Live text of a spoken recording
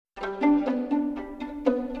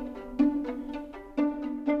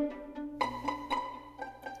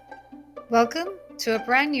Welcome to a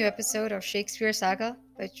brand new episode of Shakespeare Saga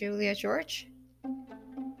by Julia George.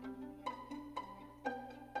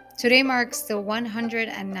 Today marks the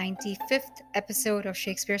 195th episode of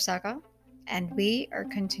Shakespeare Saga, and we are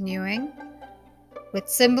continuing with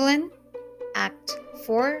Cymbeline, Act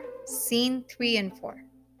 4, Scene 3 and 4.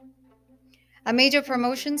 A major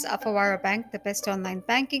promotions of Awara Bank, the best online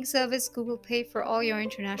banking service, Google Pay for all your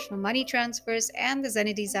international money transfers, and the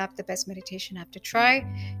Zenides app, the best meditation app to try.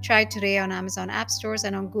 Try today on Amazon App Stores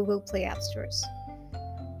and on Google Play App Stores.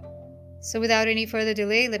 So without any further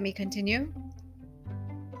delay, let me continue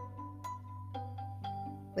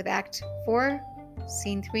with Act 4,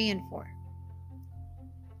 Scene 3 and 4.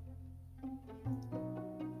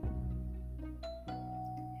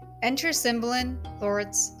 Enter Cymbeline,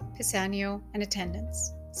 lords, Pisanio, and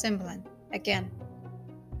attendants. Cymbeline, again.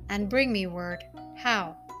 And bring me word,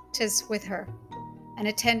 how 'tis with her. An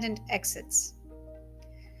attendant exits.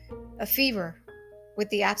 A fever, with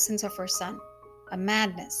the absence of her son. A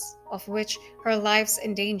madness, of which her life's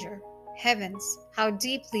in danger. Heavens, how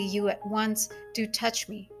deeply you at once do touch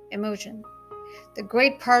me, Imogen. The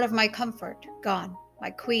great part of my comfort gone,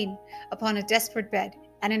 my queen, upon a desperate bed,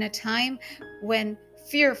 and in a time when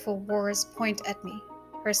fearful wars point at me.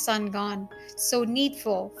 Her son gone, so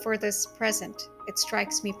needful for this present, it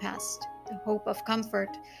strikes me past, the hope of comfort.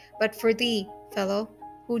 But for thee, fellow,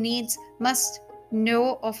 who needs must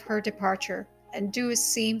know of her departure, and do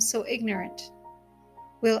seem so ignorant,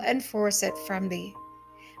 will enforce it from thee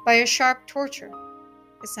by a sharp torture.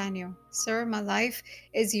 Pisanio, sir, my life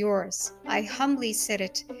is yours. I humbly set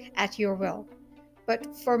it at your will. But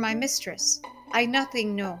for my mistress, I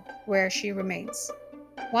nothing know where she remains.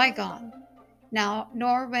 Why gone? Now,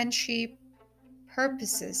 nor when she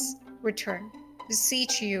purposes return.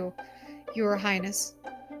 Beseech you, your highness,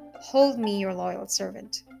 hold me your loyal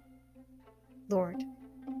servant. Lord,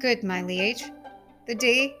 good my liege, the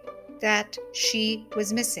day that she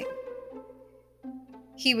was missing,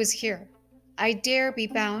 he was here. I dare be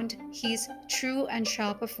bound he's true and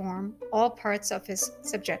shall perform all parts of his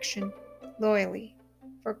subjection loyally.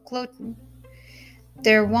 For Cloten,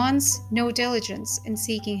 there wants no diligence in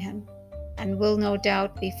seeking him, and will no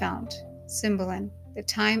doubt be found. Cymbeline, the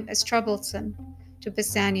time is troublesome to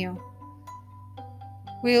Pisanio.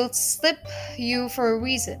 We'll slip you for a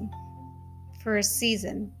reason, for a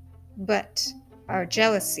season, but our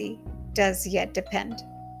jealousy does yet depend.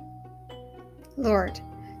 Lord,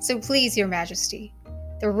 so please your majesty,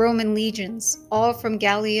 the Roman legions, all from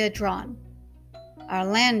Gallia drawn, are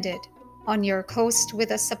landed on your coast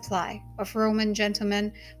with a supply of Roman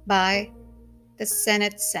gentlemen by the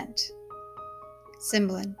Senate sent.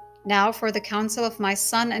 Cymbeline, now for the counsel of my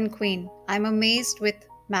son and queen, I'm amazed with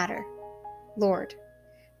matter. Lord,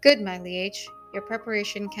 good my liege, your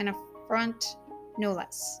preparation can affront no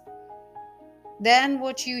less than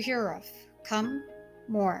what you hear of. Come,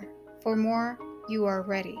 more, for more you are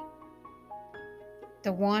ready.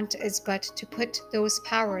 The want is but to put those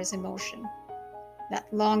powers in motion that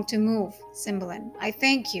long to move. Cymbeline, I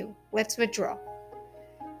thank you. Let's withdraw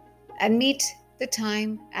and meet the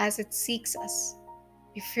time as it seeks us.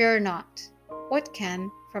 You fear not. What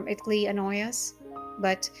can from Italy annoy us?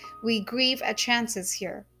 But we grieve at chances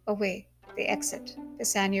here. Away, they exit.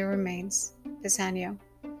 Pisanio remains. Pisanio,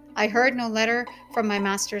 I heard no letter from my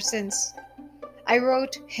master since I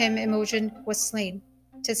wrote him Imogen was slain.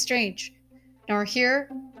 'Tis strange, nor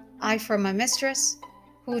hear I from my mistress,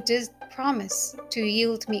 who did promise to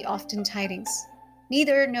yield me often tidings.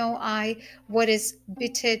 Neither know I what is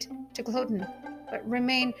betid to Cloten, but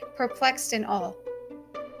remain perplexed in all.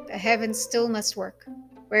 The heavens still must work,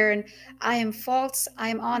 wherein I am false, I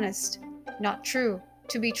am honest, not true,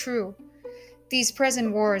 to be true. These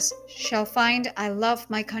present wars shall find I love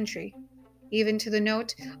my country, even to the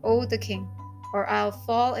note, O the king, or I'll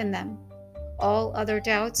fall in them. All other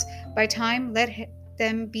doubts, by time let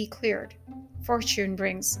them be cleared. Fortune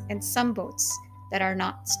brings in some boats that are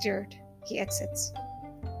not steered. He exits.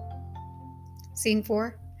 Scene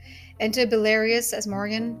 4. Enter Belarius as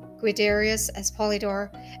Morgan, Guiderius as Polydore,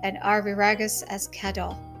 and Arviragus as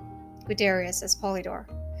Cador. Guiderius as Polydore.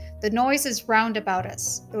 The noise is round about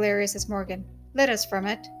us. Belarius as Morgan. Let us from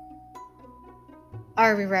it.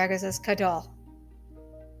 Arviragus as Cador.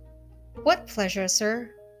 What pleasure, sir,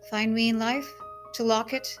 find we in life, to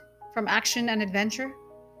lock it from action and adventure?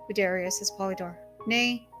 Guiderius as Polydore.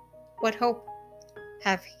 Nay, what hope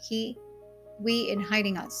have we in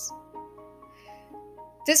hiding us?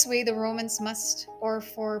 This way the Romans must, or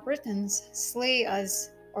for Britons, slay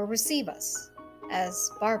us or receive us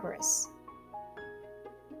as barbarous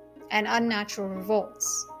and unnatural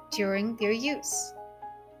revolts during their use,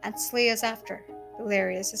 and slay us after.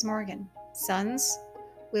 Belarius as Morgan. Sons,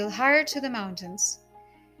 we'll hire to the mountains.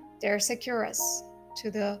 There secure us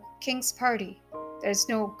to the king's party. There's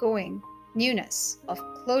no going. Newness of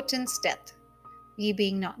Cloten's death, we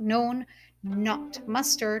being not known, not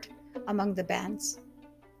mustered among the bands,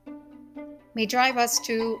 may drive us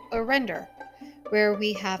to a render where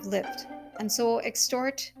we have lived, and so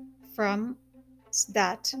extort from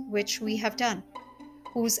that which we have done,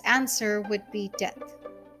 whose answer would be death,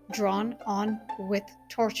 drawn on with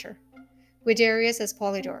torture. Guiderius as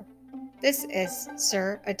Polydore. This is,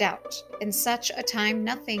 sir, a doubt. In such a time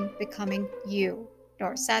nothing becoming you,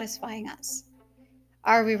 nor satisfying us.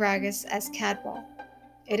 Arviragus as Cadwal.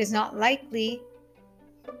 It is not likely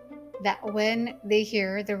that when they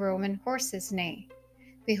hear the Roman horses neigh,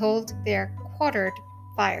 behold their quartered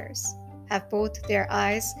fires, have both their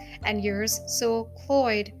eyes and ears so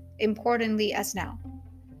cloyed importantly as now,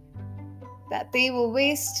 that they will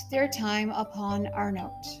waste their time upon our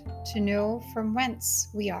note, to know from whence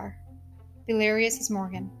we are. Valerius is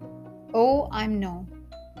Morgan. Oh, I'm known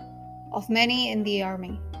of many in the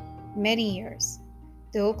army, many years,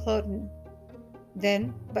 though Cloten,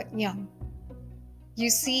 then but young. You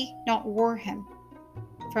see, not wore him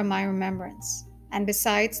from my remembrance, and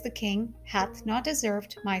besides the king hath not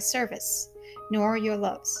deserved my service, nor your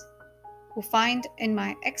loves, who find in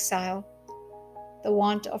my exile the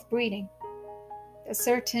want of breeding, the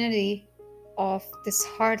certainty of this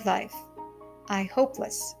hard life, I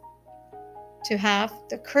hopeless, to have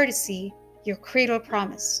the courtesy your cradle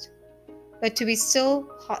promised, but to be still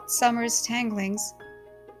hot summer's tanglings,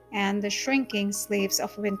 and the shrinking slaves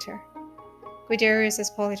of winter. Guiderius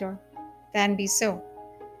as Polydore. Than be so.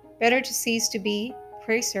 Better to cease to be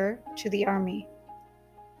praetor to the army.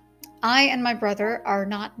 I and my brother are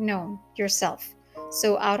not known, yourself,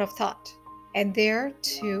 so out of thought, and there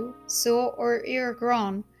too so or ear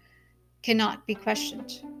grown cannot be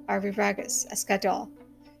questioned. Arviragus as Gadol.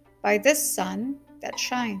 By this sun that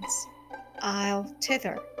shines, I'll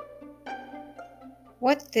thither.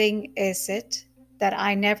 What thing is it that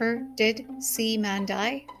I never did see man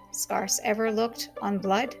die, scarce ever looked on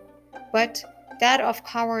blood, but that of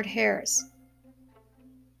coward hares,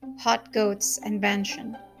 hot goats and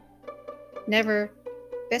banshee, never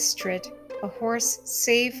bestrid a horse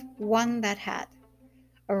save one that had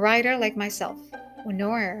a rider like myself, who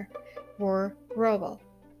nowhere wore roble,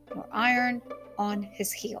 nor iron on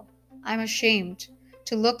his heel. I'm ashamed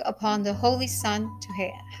to look upon the holy sun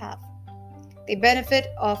to have the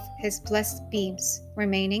benefit of his blessed beams,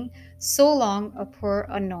 remaining so long a poor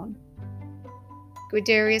unknown.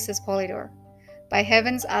 Guiderius as Polydore. By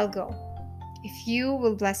heavens I'll go, if you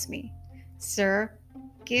will bless me. Sir,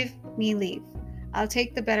 give me leave. I'll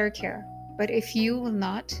take the better care. But if you will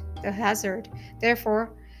not, the hazard,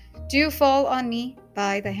 therefore, do fall on me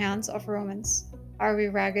by the hands of Romans.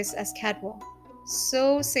 Arviragus as Cadwal.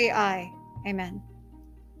 So say I. Amen.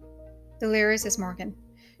 Valerius as Morgan.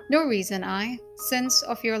 No reason I, since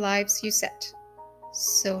of your lives you set,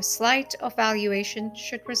 so slight of valuation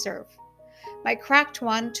should reserve. My cracked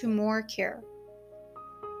one to more care.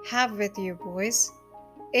 Have with you, boys,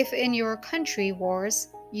 if in your country wars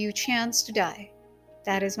you chance to die.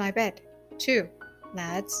 That is my bed, too,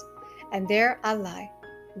 lads, and there I'll lie.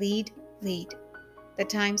 Lead, lead. The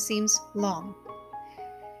time seems long.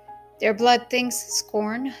 Their blood things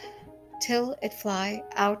scorn, till it fly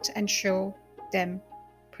out and show them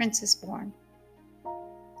princes born.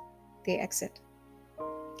 They exit.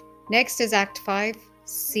 Next is Act 5,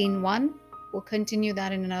 Scene 1. We'll continue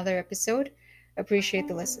that in another episode. Appreciate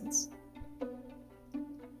the listens.